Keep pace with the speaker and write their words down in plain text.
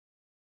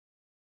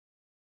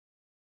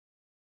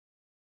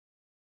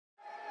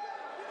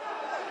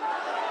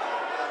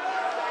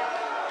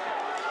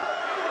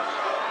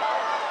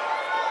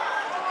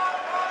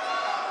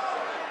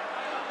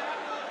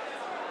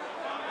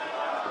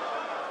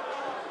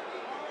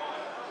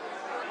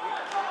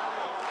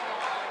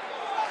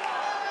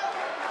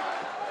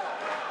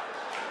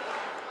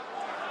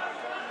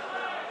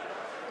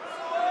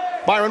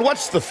Byron,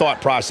 what's the thought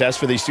process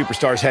for these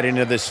superstars heading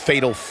into this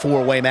fatal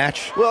four-way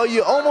match? Well,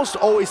 you almost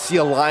always see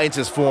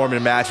alliances form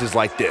in matches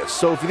like this.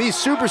 So for these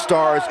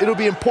superstars, it'll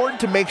be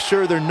important to make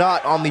sure they're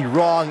not on the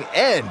wrong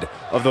end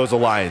of those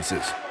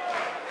alliances.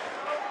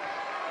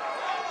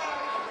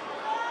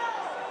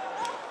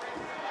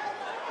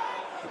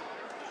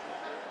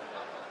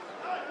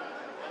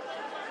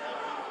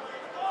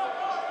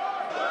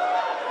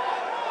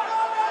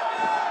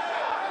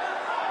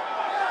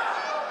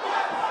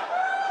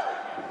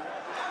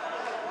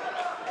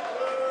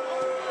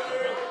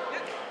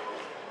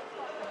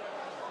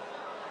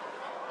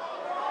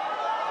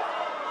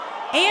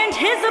 And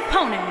his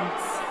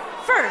opponents,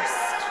 first,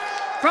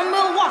 from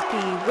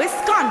Milwaukee,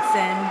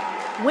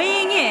 Wisconsin,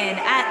 weighing in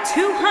at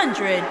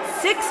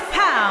 206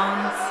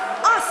 pounds,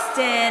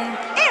 Austin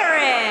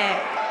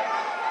Aries.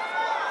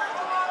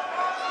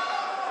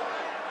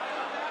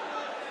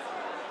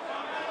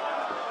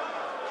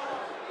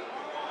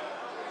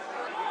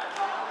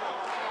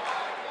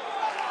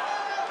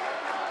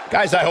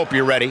 Guys, I hope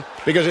you're ready,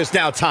 because it's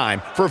now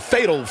time for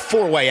fatal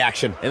four-way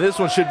action. And this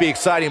one should be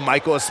exciting,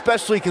 Michael,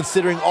 especially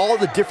considering all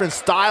the different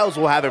styles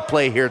we'll have at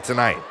play here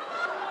tonight.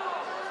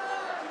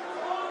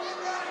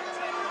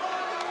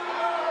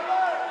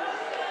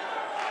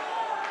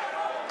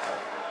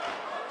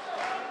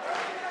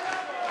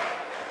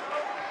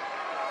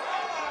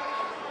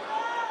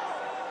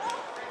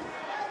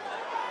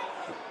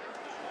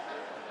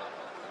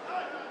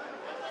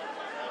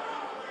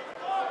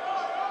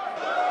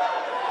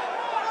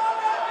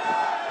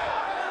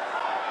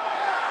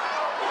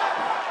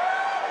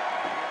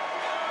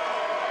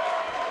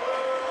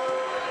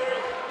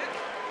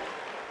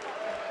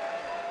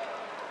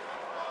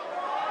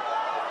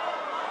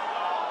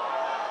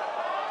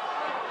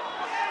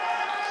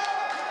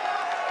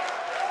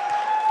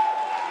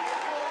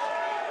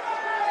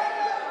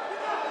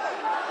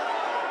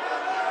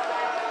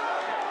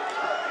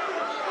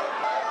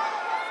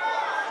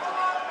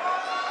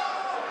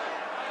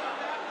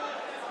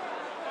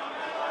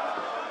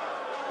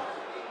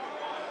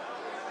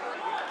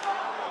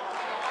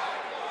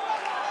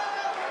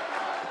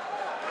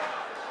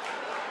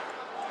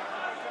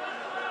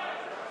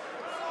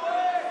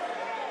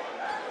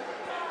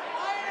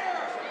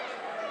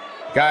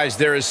 Guys,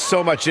 there is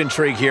so much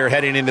intrigue here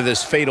heading into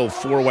this fatal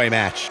four-way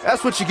match.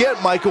 That's what you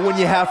get, Michael, when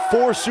you have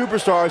four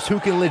superstars who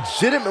can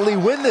legitimately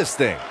win this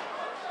thing.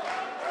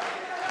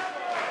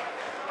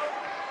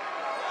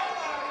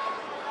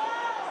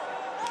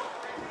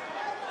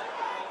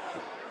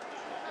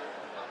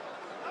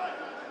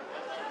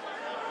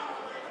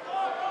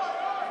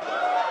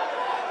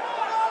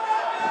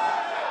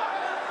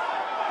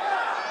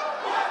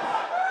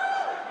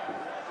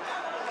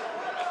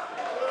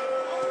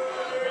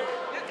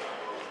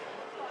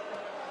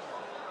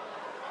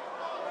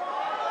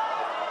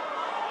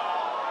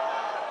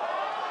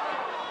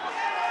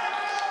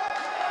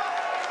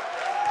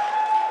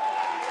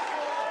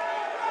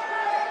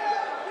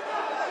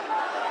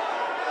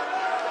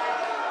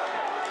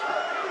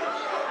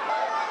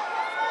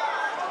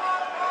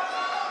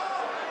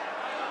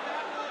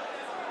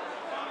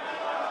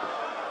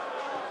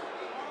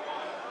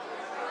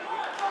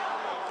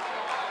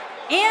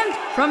 And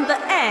from the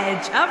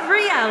edge of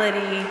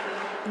reality,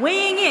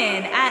 weighing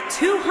in at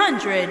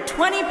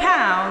 220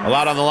 pounds. A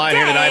lot on the line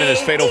here tonight in this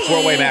fatal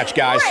four-way match,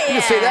 guys. You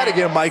can say that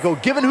again, Michael.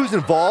 Given who's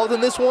involved in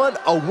this one,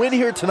 a win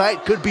here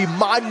tonight could be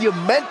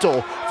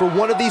monumental for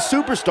one of these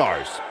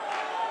superstars.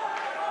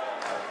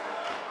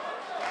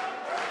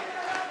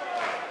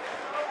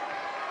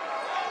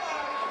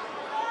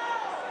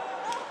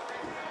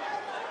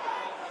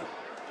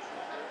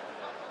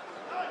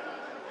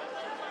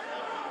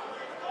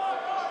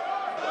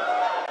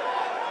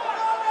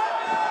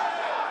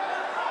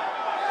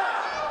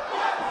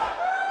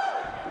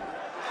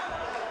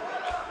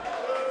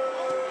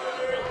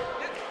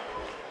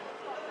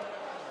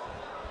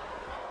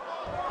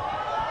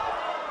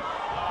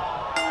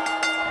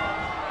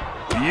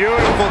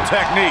 Beautiful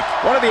technique.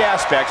 One of the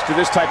aspects to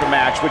this type of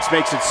match which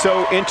makes it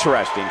so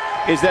interesting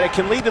is that it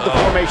can lead to the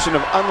formation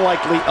of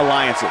unlikely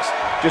alliances.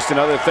 Just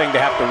another thing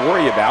to have to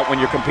worry about when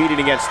you're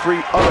competing against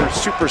three other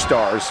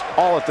superstars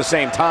all at the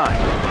same time.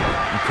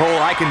 And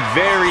Cole, I can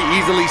very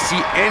easily see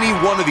any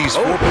one of these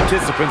four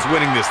participants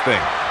winning this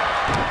thing.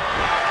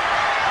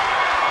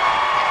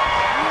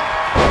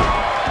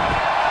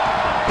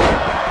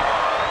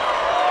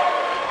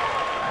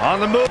 On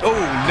the move. Oh,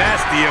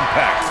 nasty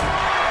impact.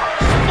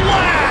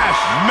 Splash!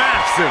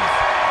 Massive.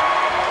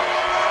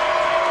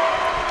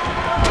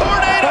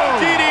 Tornado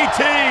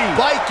DDT.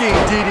 Viking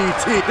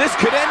DDT. This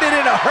could end it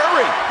in a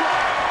hurry.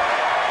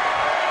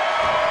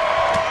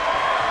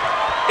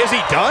 Is he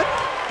done?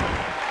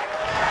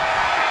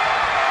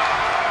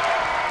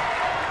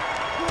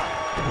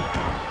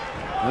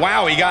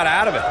 Wow, he got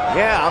out of it.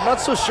 Yeah, I'm not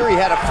so sure he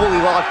had it fully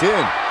locked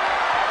in.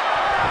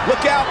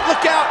 Look out,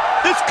 look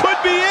out. This could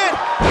be it.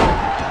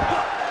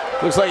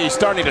 Looks like he's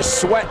starting to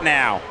sweat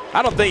now.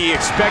 I don't think he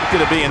expected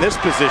to be in this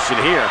position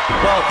here.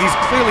 Well, he's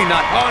clearly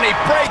not. Oh, and he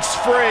breaks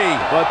free.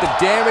 But the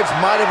damage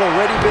might have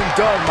already been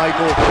done,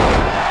 Michael.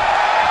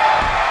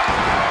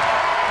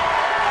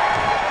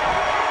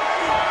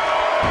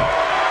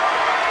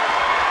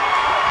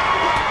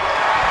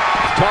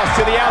 Toss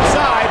to the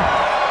outside.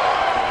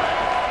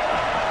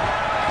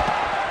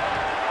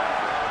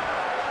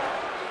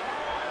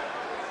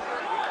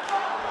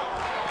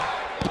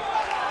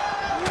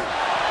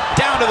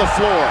 Down to the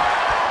floor.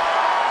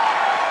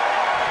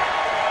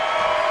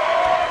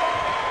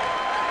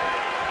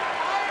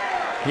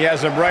 He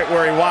has him right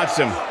where he wants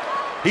him.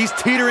 He's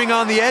teetering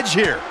on the edge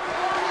here.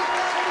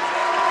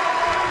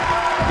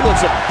 He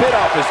looks a bit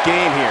off his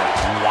game here.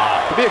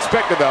 Wow. To be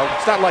expected, though.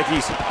 It's not like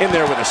he's in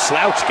there with a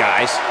slouch,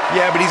 guys.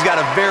 Yeah, but he's got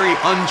a very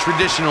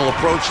untraditional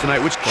approach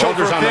tonight, which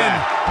Shoulders on that.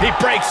 He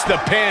breaks the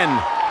pin.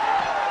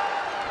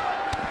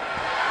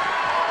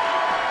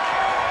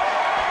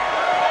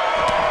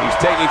 He's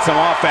taking some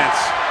offense,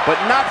 but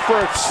not for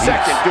a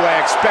second do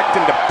I expect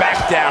him to back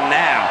down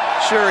now.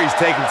 Sure, he's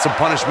taking some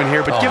punishment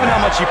here, but given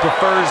how much he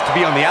prefers to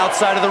be on the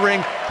outside of the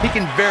ring, he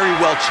can very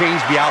well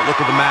change the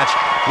outlook of the match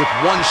with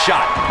one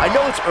shot. I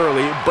know it's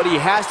early, but he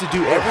has to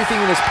do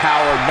everything in his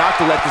power not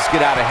to let this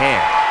get out of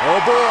hand. Oh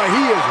boy,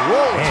 he is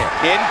rolling.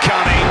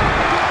 Incoming.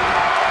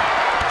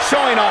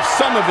 Showing off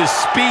some of his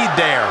speed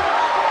there.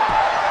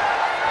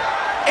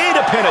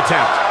 A pin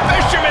attempt.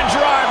 Fisherman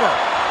driver.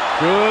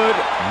 Good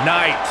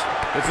night.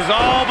 This is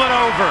all but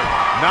over.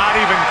 Not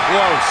even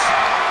close.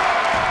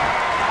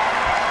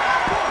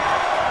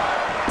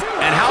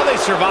 And how they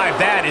survive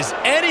that is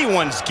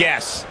anyone's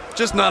guess.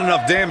 Just not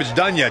enough damage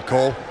done yet,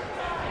 Cole.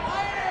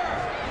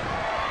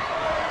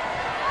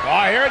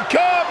 Oh, here it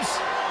comes.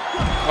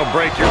 I'll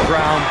break your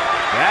crown.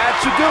 That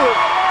should do it.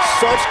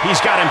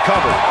 He's got him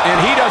covered, and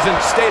he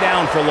doesn't stay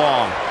down for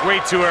long. Way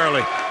too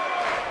early.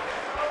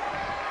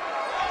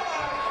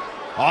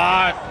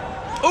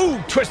 Ooh,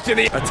 twist to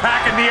the...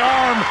 Attacking the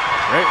arm.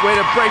 Great way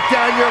to break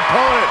down your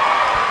opponent.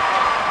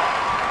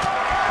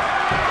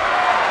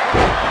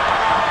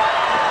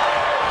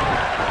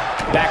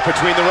 Back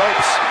between the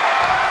ropes.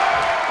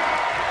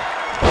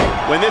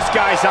 When this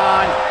guy's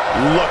on,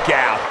 look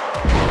out.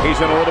 He's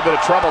in a little bit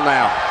of trouble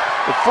now.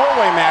 The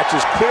four-way match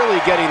is clearly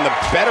getting the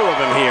better of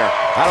him here.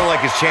 I don't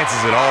like his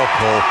chances at all,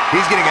 Cole.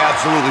 He's getting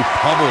absolutely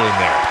pummeled in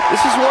there.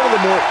 This is one of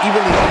the more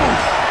evenly...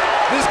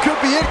 This could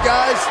be it,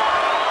 guys.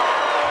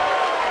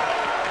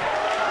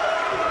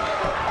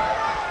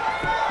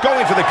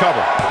 Going for the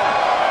cover.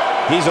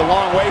 He's a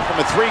long way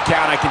from a 3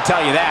 count, I can tell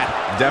you that.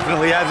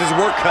 Definitely has his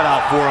work cut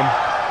out for him.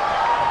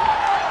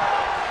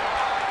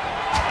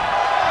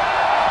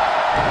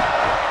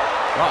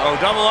 Uh-oh,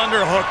 double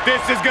underhook.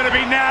 This is going to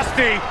be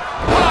nasty.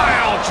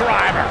 Pile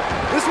driver.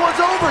 This one's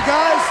over,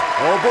 guys.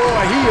 Oh boy,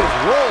 he is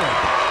rolling.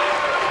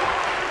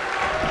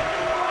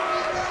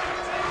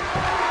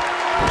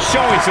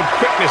 Showing some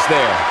quickness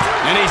there.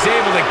 And he's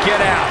able to get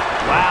out.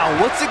 Wow,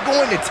 what's it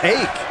going to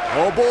take?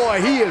 Oh boy,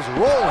 he is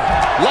rolling.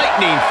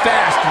 Lightning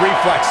fast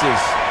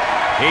reflexes.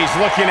 He's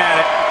looking at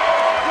it.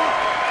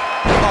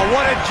 Oh,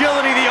 what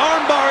agility. The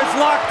armbar is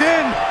locked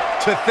in.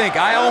 To think,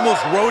 I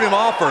almost wrote him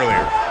off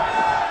earlier.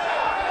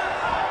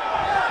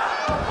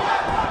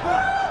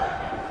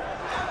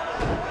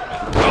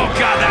 Oh,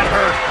 God, that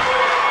hurt.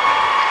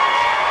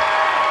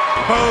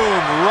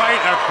 Boom,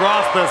 right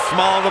across the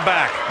small of the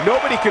back.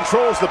 Nobody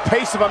controls the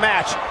pace of a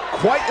match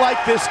quite like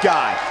this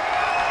guy.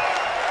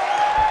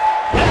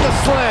 And the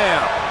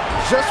slam.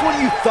 Just when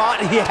you thought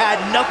he had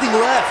nothing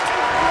left.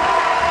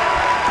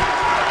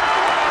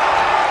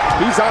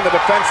 He's on the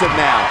defensive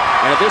now.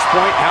 And at this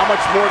point, how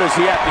much more does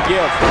he have to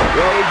give?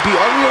 Well, it'd be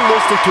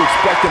unrealistic to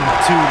expect him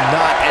to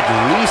not at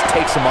least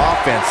take some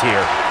offense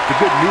here. The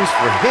good news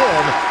for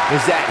him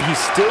is that he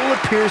still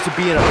appears to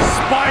be in a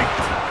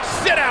Spiked.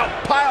 Sit out.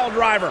 Pile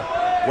driver.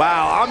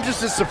 Wow, I'm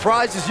just as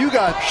surprised as you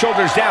guys.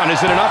 Shoulders down.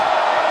 Is it enough?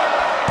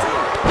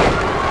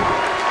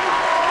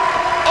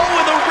 Oh,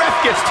 and the ref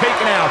gets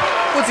taken out.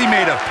 What's he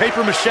made of,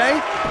 paper mache?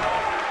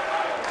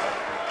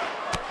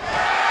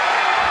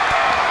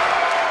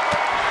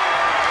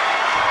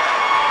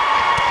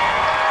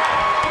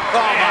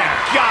 Oh, my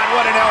God,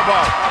 what an elbow.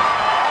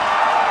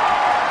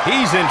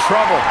 He's in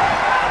trouble.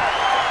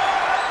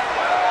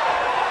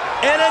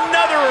 And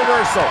another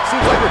reversal.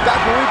 Seems like we're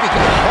back where we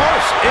began.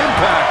 Harsh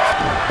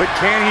impact. But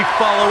can he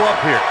follow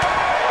up here?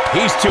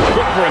 He's too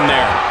quick for him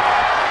there.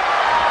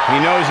 He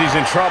knows he's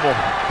in trouble.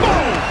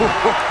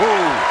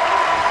 Boom!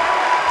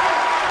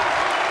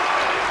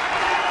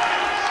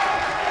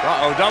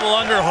 Uh-oh, double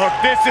underhook.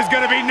 This is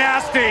going to be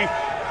nasty.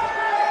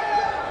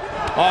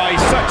 Oh,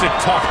 he's such a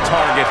tough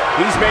target.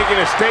 He's making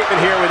a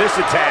statement here with this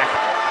attack.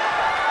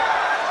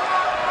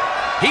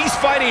 He's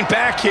fighting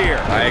back here.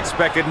 I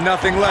expected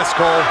nothing less,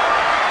 Cole.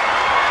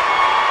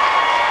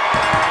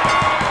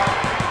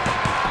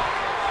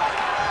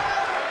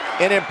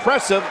 An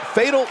impressive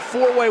fatal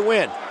 4-way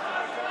win.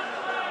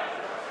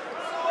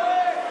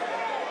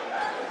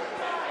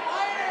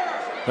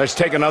 Let's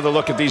take another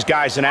look at these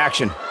guys in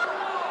action.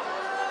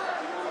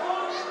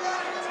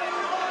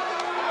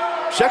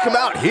 Check him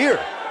out here.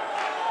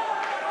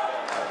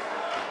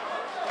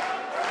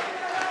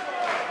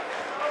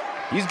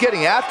 He's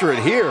getting after it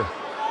here.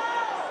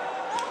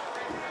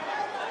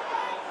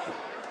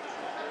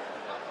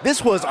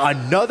 This was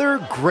another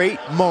great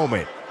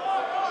moment.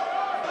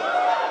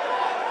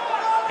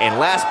 And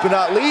last but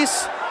not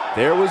least,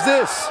 There was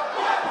this.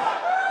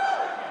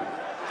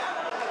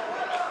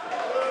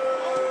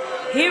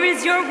 Here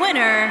is your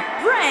winner,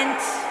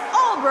 Brent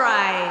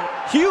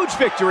Albright. Huge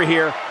victory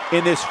here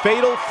in this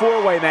fatal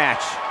four-way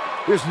match.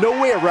 There's no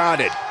way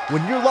around it.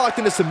 When you're locked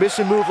in a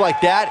submission move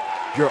like that,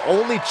 your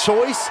only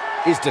choice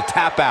is to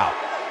tap out.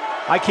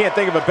 I can't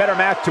think of a better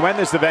match to end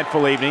this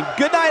eventful evening.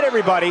 Good night,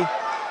 everybody.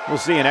 We'll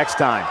see you next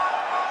time.